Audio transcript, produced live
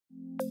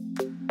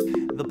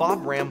The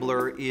BOB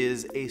Rambler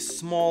is a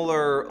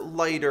smaller,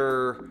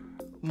 lighter,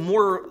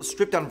 more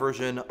stripped down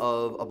version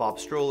of a BOB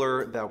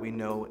stroller that we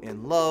know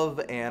and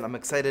love, and I'm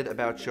excited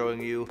about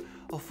showing you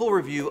a full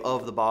review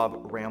of the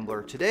BOB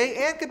Rambler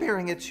today and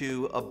comparing it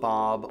to a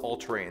BOB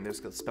All-Terrain. There's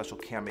a special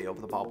cameo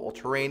of the BOB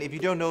All-Terrain. If you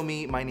don't know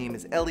me, my name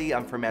is Ellie.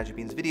 I'm from Magic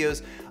Beans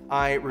Videos.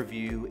 I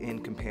review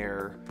and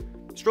compare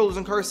strollers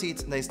and car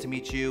seats. Nice to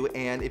meet you.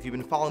 And if you've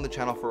been following the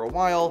channel for a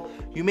while,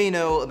 you may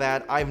know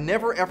that I've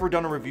never ever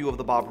done a review of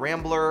the BOB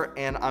Rambler,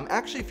 and I'm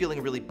actually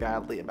feeling really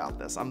badly about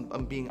this. I'm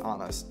being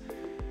honest.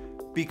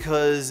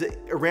 Because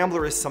a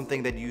Rambler is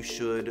something that you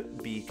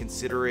should be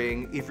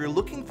considering if you're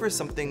looking for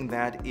something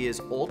that is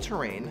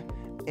all-terrain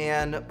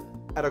and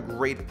at a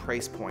great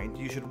price point.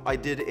 I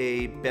did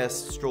a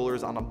best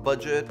strollers on a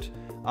budget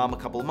a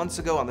couple of months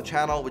ago on the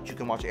channel, which you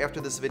can watch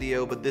after this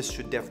video, but this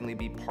should definitely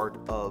be part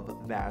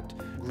of that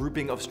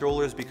grouping of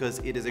strollers because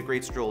it is a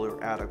great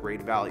stroller at a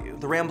great value.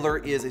 The Rambler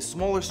is a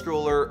smaller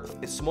stroller,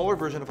 a smaller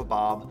version of a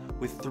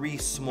BOB with 3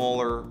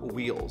 smaller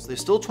wheels. They're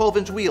still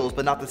 12-inch wheels,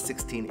 but not the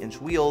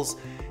 16-inch wheels,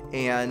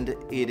 and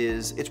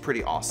it's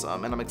pretty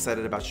awesome, and I'm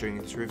excited about showing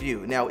you this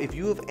review. Now, if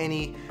you have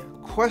any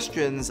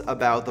questions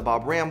about the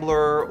BOB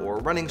Rambler or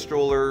running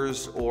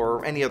strollers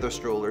or any other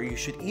stroller, you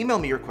should email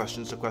me your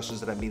questions to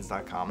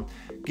questions@beans.com.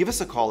 Give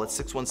us a call at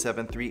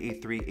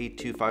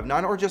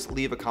 617-383-8259 or just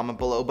leave a comment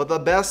below. But the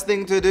best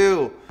thing to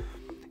do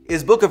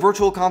is book a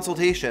virtual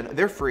consultation.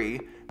 They're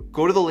free.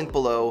 Go to the link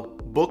below,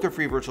 book a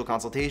free virtual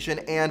consultation,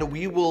 and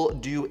we will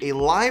do a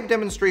live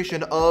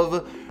demonstration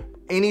of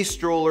any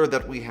stroller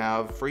that we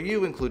have for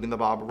you, including the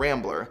BOB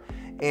Rambler.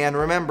 And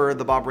remember,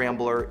 the BOB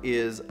Rambler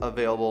is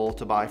available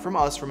to buy from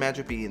us, from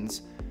Magic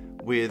Beans,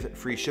 with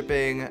free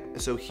shipping.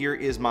 So here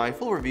is my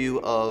full review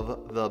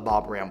of the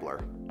BOB Rambler.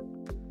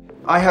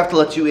 I have to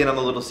let you in on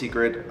a little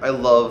secret. I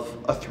love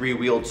a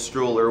 3-wheeled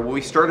stroller. When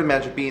we started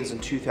Magic Beans in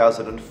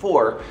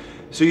 2004,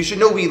 so you should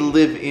know we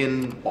live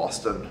in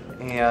Boston,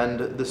 and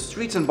the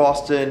streets in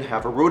Boston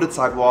have eroded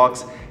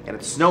sidewalks, and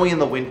it's snowy in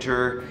the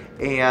winter,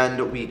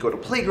 and we go to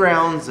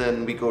playgrounds,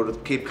 and we go to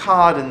Cape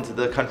Cod and to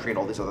the country and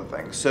all these other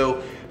things.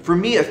 So for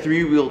me, a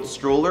 3-wheeled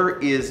stroller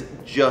is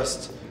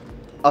just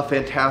a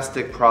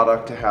fantastic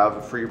product to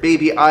have for your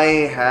baby.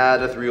 I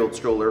had a 3-wheeled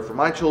stroller for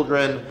my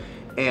children,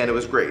 and it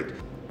was great.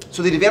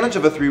 So the advantage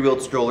of a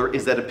 3-wheeled stroller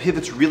is that it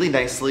pivots really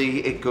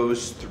nicely. It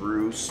goes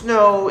through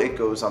snow, it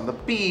goes on the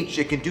beach,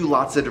 it can do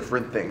lots of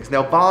different things.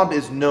 Now, BOB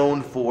is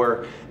known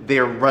for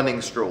their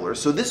running strollers.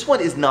 So this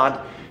one is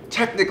not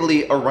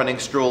technically a running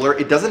stroller.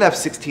 It doesn't have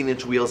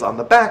 16-inch wheels on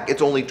the back.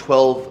 It's only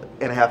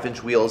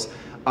 12.5-inch wheels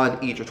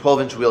on each, or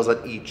 12-inch wheels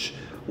on each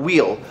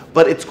wheel,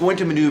 but it's going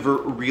to maneuver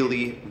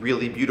really,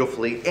 really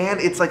beautifully.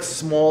 And it's like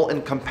small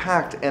and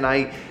compact. And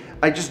I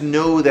just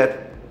know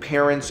that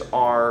parents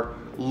are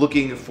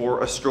looking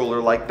for a stroller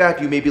like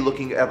that. You may be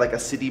looking at like a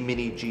City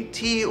Mini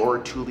GT or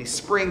a Thule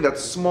Spring, that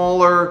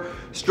smaller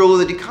stroller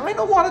that you kind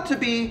of want it to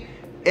be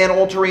an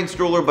all-terrain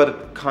stroller, but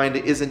it kind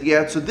of isn't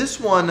yet. So this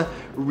one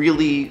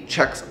really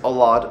checks a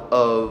lot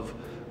of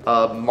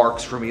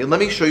marks for me. And let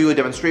me show you a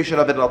demonstration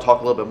of it, and I'll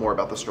talk a little bit more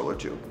about the stroller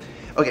too.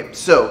 Okay,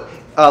 so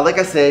like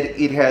I said,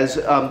 it has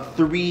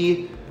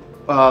 3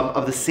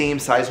 of the same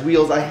size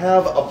wheels. I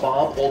have a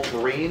BOB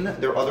All-Terrain,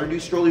 their other new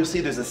stroller. You'll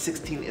see there's a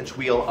 16-inch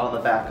wheel on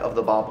the back of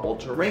the BOB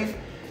All-Terrain,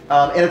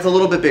 and it's a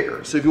little bit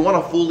bigger. So if you want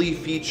a fully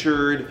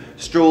featured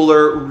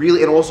stroller,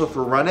 really, and also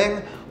for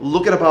running,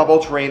 look at a BOB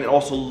All-Terrain and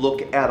also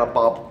look at a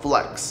BOB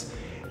Flex.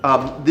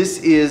 This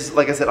is,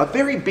 like I said, a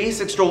very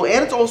basic stroller,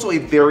 and it's also a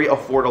very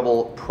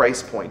affordable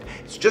price point.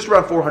 It's just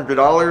around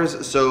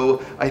 $400,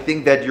 so I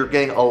think that you're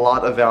getting a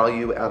lot of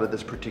value out of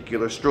this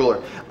particular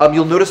stroller.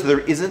 You'll notice that there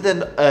isn't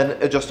an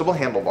adjustable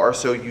handlebar,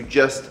 so you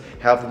just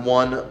have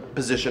one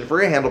position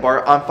for your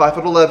handlebar. I'm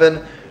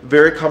 5'11",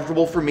 very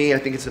comfortable for me. I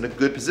think it's in a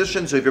good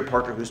position, so if your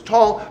partner who's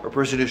tall or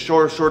person who's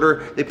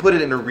shorter, they put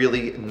it in a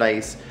really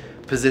nice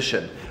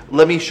position.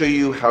 Let me show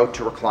you how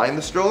to recline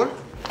the stroller.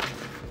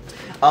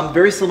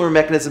 Very similar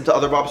mechanism to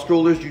other BOB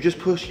strollers. You just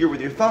push here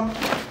with your thumb,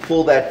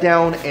 pull that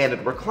down, and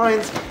it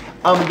reclines.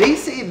 They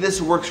say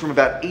this works from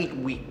about 8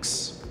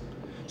 weeks.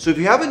 So if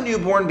you have a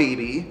newborn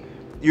baby,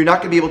 you're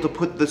not going to be able to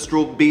put the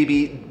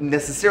baby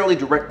necessarily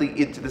directly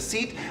into the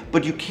seat,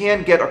 but you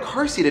can get a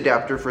car seat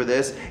adapter for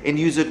this and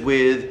use it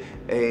with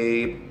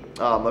a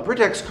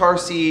Britex car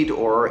seat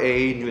or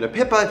a Nuna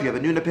Pippa, if you have a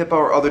Nuna Pippa,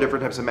 or other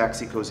different types of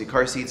maxi cozy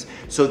car seats.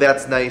 So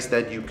that's nice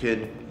that you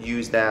can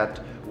use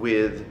that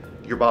with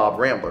your BOB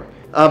Rambler.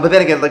 But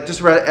then again, like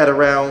just at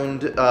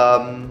around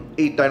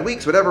 8-9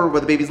 weeks, whatever,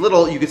 when the baby's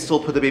little, you could still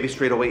put the baby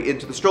straight away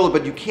into the stroller,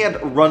 but you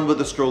can't run with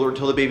the stroller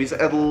until the baby's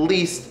at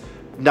least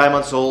 9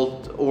 months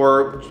old,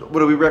 or what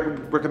do we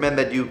recommend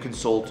that you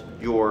consult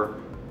your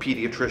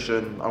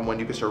pediatrician on when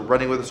you can start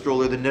running with a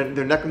stroller.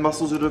 Their neck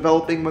muscles are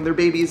developing when they're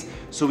babies,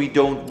 so we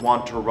don't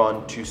want to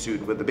run too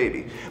soon with the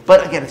baby.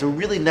 But again, it's a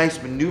really nice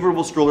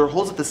maneuverable stroller. It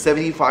holds up to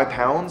 75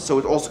 pounds, so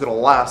it's also going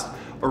to last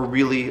a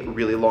really,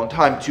 really long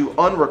time. To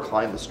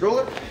unrecline the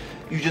stroller,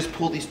 you just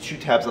pull these 2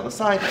 tabs on the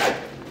side,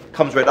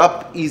 comes right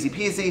up, easy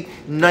peasy,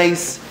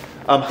 nice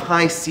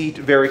High seat,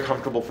 very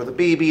comfortable for the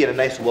baby, and a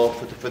nice well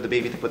for the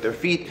baby to put their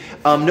feet.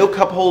 No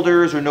cup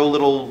holders or no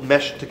little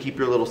mesh to keep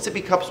your little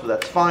sippy cups, but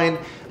that's fine.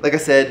 Like I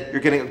said,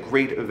 you're getting a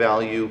great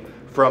value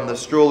from the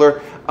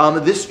stroller.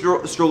 This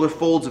stroller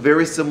folds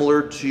very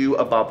similar to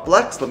a BOB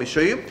Flex. Let me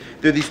show you.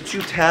 There are these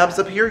two tabs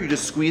up here. You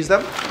just squeeze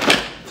them,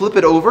 flip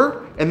it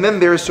over, and then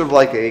there's sort of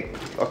like a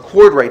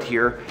cord right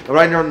here. And what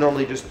I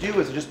normally just do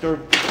is just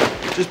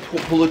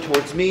pull it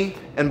towards me,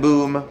 and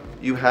boom,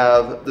 you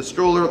have the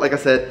stroller. Like I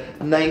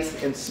said,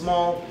 nice and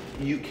small.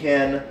 You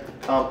can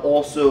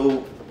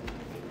also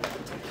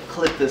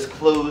clip this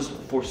closed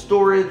for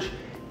storage,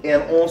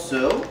 and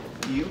also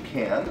you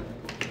can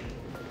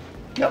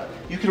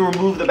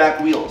remove the back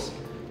wheels.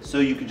 So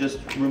you could just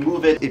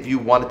remove it if you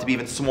want it to be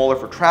even smaller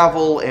for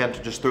travel, and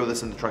to just throw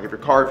this in the trunk of your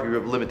car if you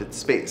have limited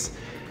space.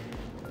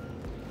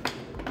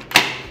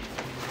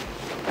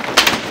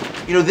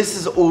 You know, this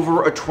is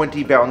over a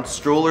 20-pound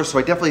stroller, so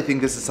I definitely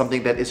think this is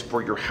something that is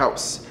for your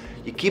house.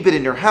 You keep it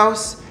in your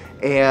house,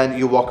 and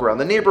you walk around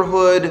the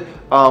neighborhood.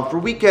 For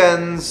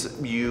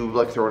weekends, you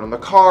like throw it in the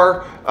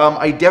car.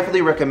 I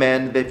definitely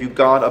recommend that if you've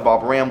got a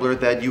BOB Rambler,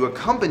 that you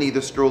accompany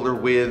the stroller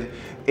with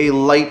a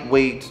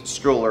lightweight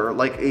stroller.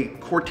 Like a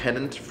core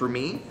tenet for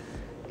me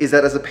is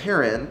that as a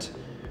parent,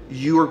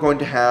 you are going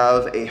to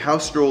have a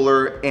house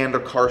stroller and a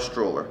car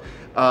stroller.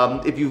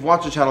 If you've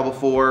watched the channel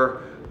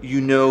before,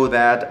 you know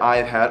that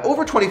I've had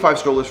over 25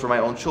 strollers for my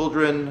own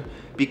children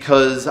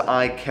because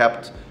I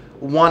kept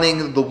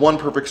wanting the one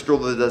perfect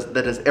stroller that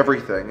does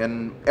everything.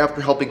 And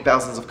after helping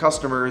thousands of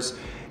customers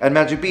at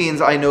Magic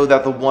Beans, I know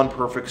that the one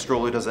perfect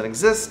stroller doesn't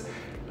exist.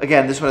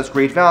 Again, this one has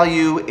great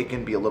value. It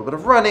can be a little bit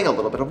of running, a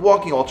little bit of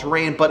walking, all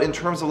terrain, but in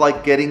terms of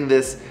like getting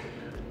this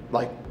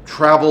like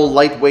travel,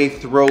 lightweight,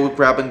 throw,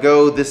 grab and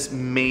go, this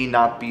may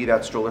not be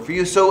that stroller for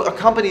you. So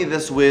accompany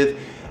this with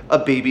a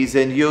Baby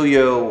Zen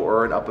Yo-Yo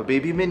or an Up a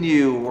Baby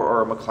Menu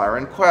or a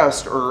McLaren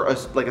Quest or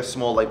like a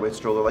small lightweight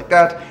stroller like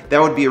that.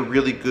 That would be a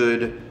really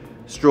good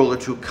stroller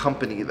to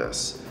accompany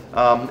this.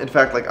 In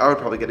fact, like I would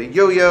probably get a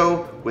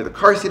yo-yo with a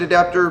car seat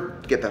adapter,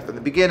 get that from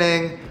the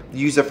beginning,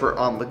 use it for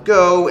on the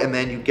go, and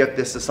then you get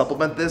this to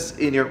supplement this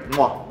in your,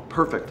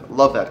 perfect,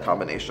 love that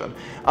combination.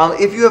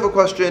 If you have a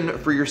question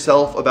for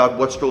yourself about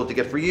what stroller to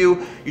get for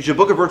you, you should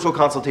book a virtual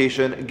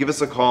consultation, give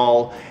us a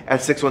call at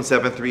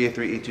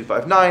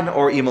 617-383-8259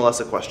 or email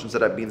us at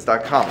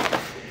questions@beans.com.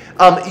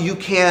 You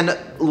can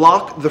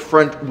lock the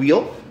front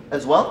wheel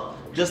as well,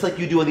 just like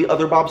you do on the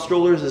other BOB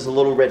strollers. There's a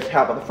little red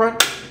tab on the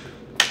front.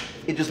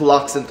 It just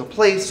locks into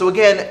place. So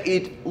again,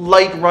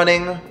 light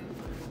running.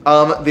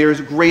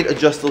 There's great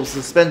adjustable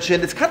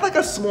suspension. It's kind of like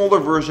a smaller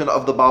version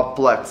of the BOB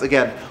Flex,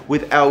 again,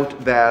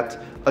 without that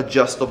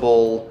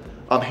adjustable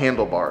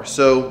handlebar.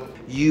 So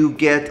you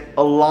get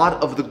a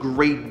lot of the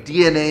great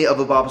DNA of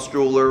a BOB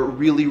stroller,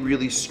 really,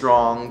 really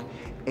strong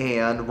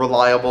and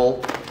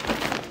reliable.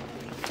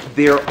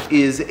 There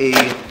is a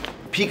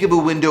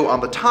peekaboo window on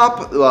the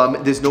top.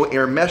 There's no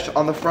air mesh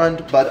on the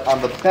front, but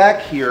on the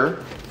back here,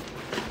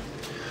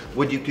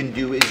 what you can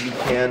do is you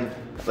can,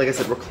 like I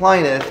said,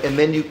 recline it, and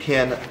then you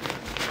can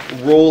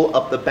roll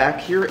up the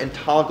back here and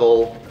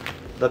toggle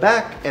the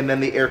back, and then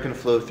the air can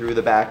flow through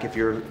the back if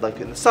you're like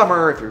in the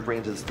summer, if you're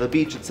bringing to the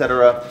beach,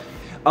 etc.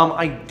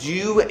 I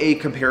do a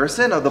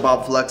comparison of the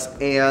BOB Flex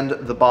and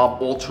the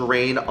BOB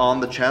All-Terrain on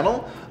the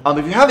channel.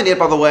 If you haven't yet,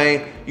 by the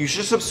way, you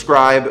should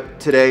subscribe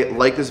today,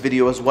 like this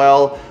video as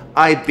well.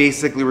 I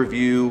basically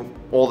review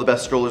all the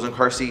best strollers and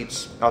car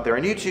seats out there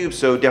on YouTube,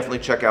 so definitely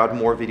check out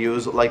more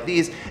videos like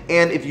these.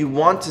 And if you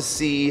want to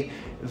see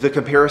the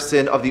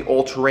comparison of the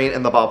All-Terrain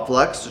and the BOB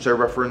Flex, which I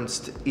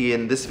referenced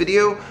in this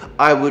video,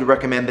 I would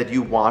recommend that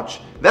you watch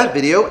that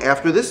video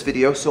after this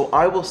video. So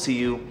I will see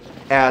you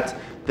at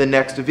the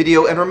next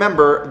video. And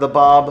remember, the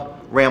BOB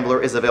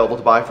Rambler is available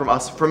to buy from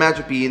us from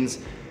Magic Beans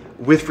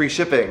with free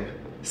shipping.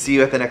 See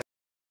you at the next